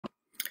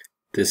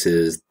This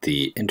is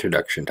the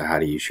introduction to how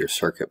to use your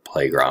circuit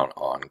playground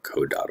on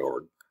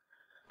code.org.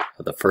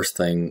 The first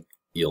thing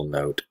you'll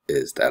note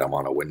is that I'm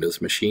on a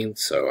Windows machine,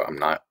 so I'm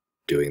not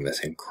doing this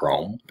in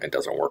Chrome. It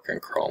doesn't work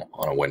in Chrome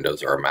on a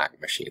Windows or a Mac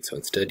machine, so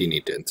instead you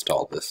need to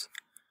install this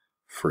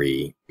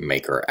free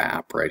Maker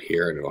app right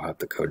here, and it'll have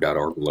the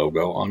code.org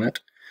logo on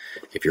it.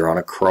 If you're on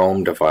a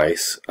Chrome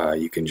device,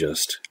 you can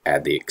just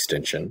add the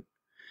extension,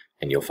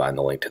 and you'll find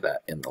the link to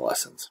that in the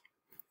lessons.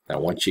 Now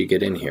once you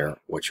get in here,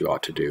 what you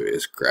ought to do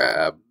is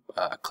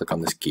click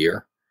on this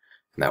gear,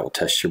 and that will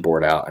test your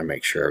board out and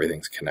make sure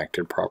everything's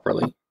connected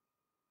properly.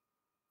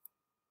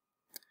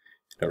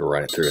 It'll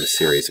run it through a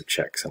series of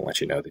checks and let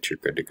you know that you're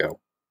good to go.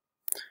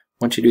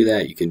 Once you do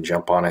that, you can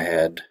jump on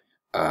ahead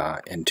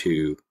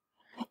into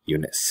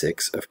Unit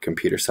 6 of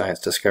Computer Science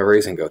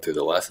Discoveries and go through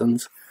the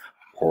lessons,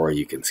 or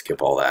you can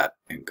skip all that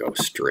and go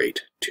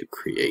straight to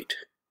Create.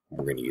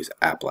 We're going to use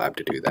AppLab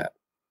to do that.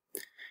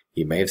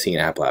 You may have seen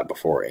AppLab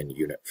before in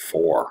Unit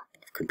 4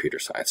 of Computer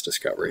Science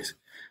Discoveries,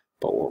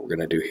 but what we're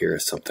going to do here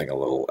is something a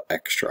little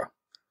extra.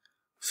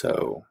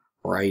 So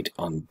right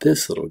on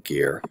this little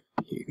gear,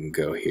 you can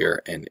go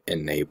here and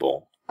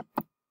enable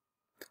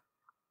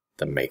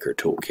the Maker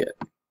Toolkit.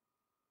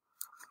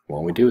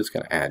 What we do is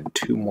going to add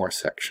two more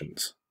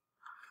sections,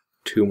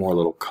 two more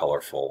little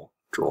colorful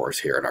drawers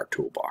here in our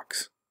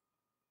toolbox.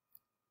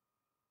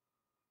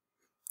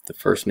 The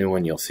first new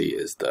one you'll see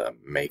is the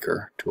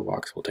Maker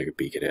toolbox. We'll take a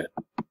peek at it,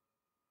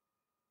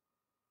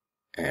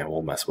 and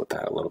we'll mess with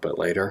that a little bit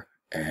later.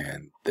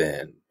 And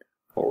then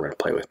what we're going to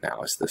play with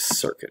now is this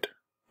circuit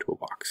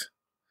toolbox.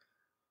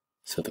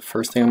 So the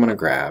first thing I'm going to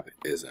grab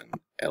is an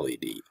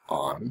LED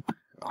on.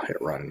 I'll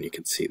hit run and you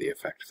can see the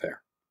effect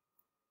there.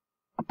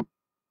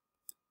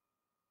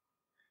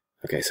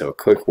 Okay, so a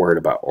quick word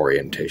about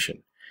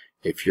orientation.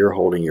 If you're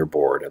holding your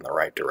board in the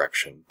right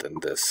direction, then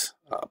this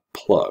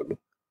plug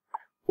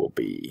will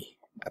be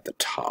at the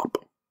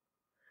top,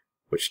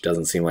 which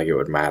doesn't seem like it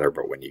would matter,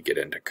 but when you get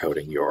into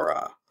coding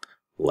your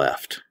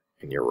left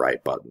and your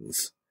right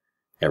buttons,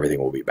 everything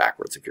will be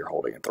backwards if you're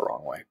holding it the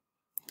wrong way.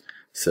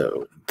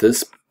 So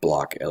this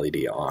block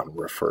LED on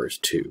refers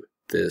to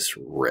this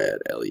red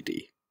LED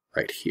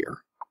right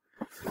here.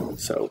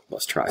 So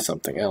let's try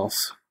something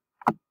else.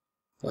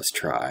 Let's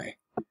try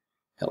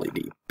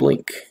LED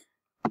blink.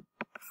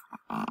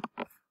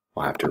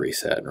 We'll have to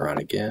reset and run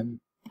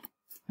again.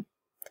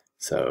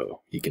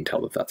 So you can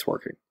tell that that's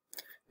working.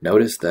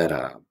 Notice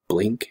that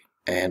blink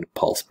and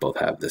pulse both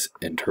have this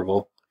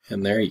interval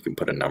in there. You can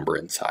put a number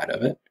inside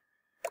of it.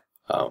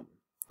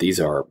 These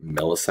are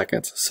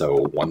milliseconds, so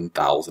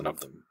 1,000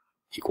 of them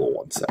equal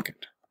 1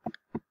 second.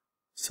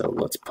 So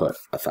let's put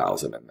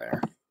 1,000 in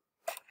there,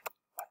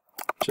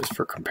 just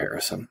for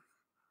comparison.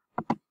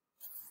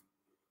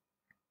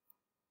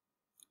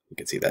 You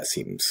can see that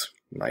seems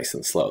nice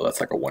and slow. That's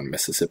like a 1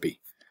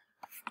 Mississippi.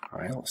 All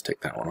right, let's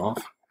take that one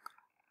off.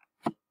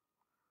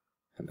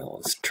 And then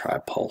let's try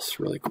pulse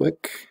really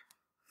quick.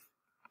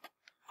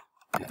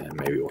 And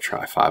maybe we'll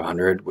try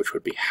 500, which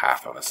would be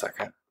half of a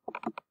second.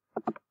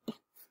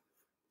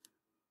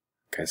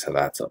 Okay, so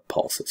that's a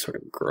pulse that sort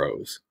of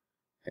grows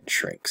and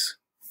shrinks.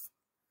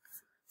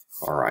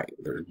 All right,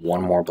 there's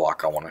one more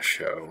block I want to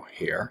show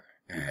here.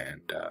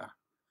 And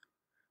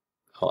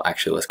well,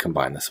 actually, let's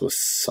combine this with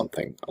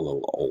something a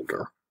little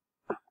older.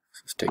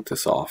 So let's take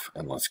this off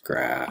and let's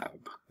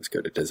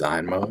go to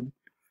design mode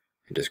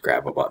and just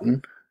grab a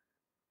button.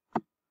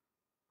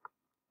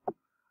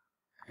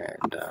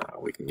 And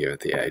we can give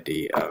it the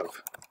ID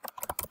of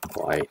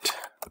light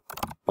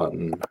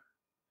button,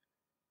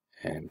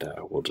 and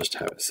we'll just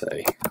have it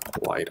say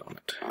light on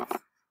it.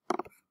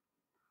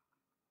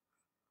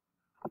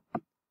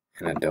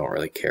 And I don't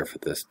really care for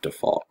this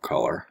default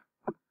color,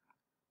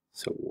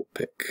 so we'll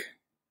pick,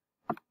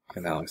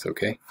 and that looks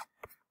okay.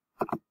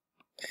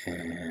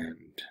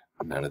 And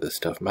none of this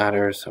stuff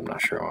matters, so I'm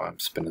not sure why I'm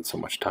spending so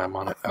much time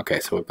on it. Okay,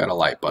 so we've got a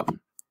light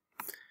button.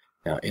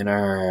 Now in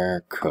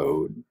our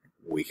code,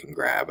 we can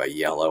grab a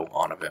yellow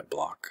on event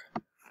block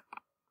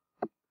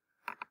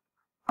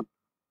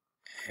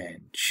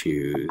and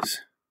choose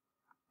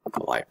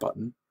the light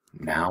button.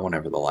 Now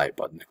whenever the light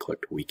button is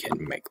clicked, we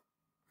can make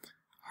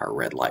our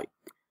red light.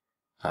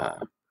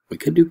 We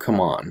could do come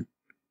on,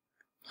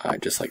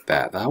 just like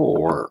that. That will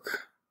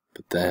work.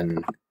 But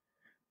then,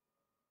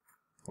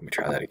 let me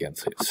try that again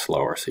so it's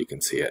slower so you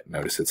can see it.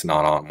 Notice it's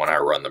not on when I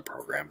run the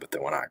program, but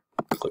then when I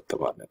click the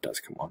button, it does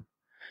come on.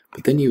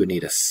 But then you would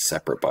need a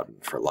separate button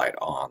for light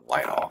on,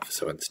 light off.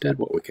 So instead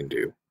what we can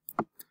do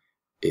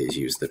is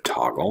use the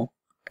toggle,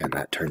 and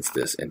that turns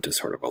this into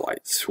sort of a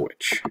light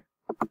switch.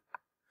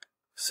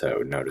 So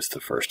notice the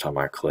first time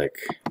I click,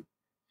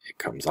 it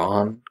comes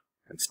on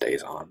and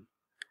stays on.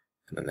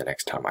 And then the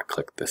next time I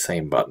click the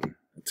same button,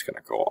 it's going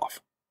to go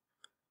off,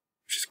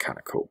 which is kind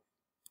of cool.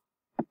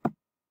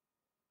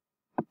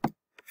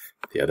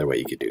 The other way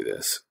you could do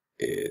this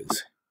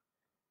is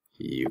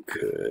you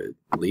could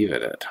leave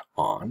it at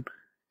on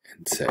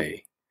and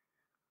say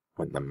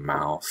when the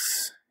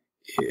mouse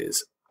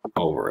is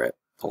over it,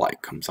 the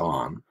light comes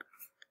on,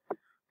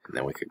 and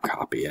then we could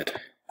copy it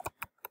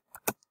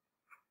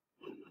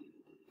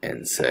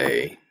and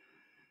say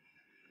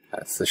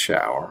that's the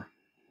shower.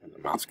 When the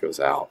mouse goes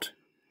out,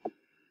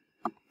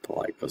 the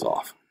light goes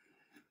off.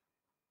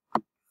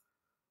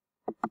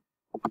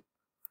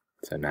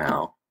 So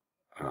now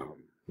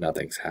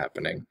nothing's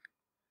happening.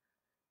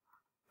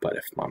 But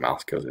if my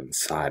mouse goes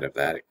inside of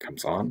that, it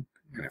comes on.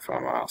 And if my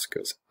mouse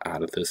goes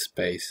out of this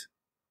space,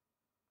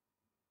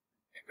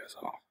 it goes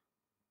off.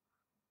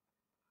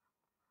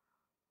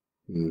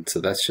 And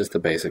so that's just the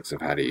basics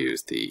of how to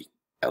use the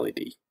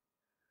LED.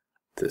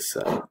 This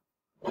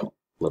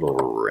little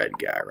red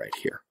guy right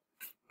here.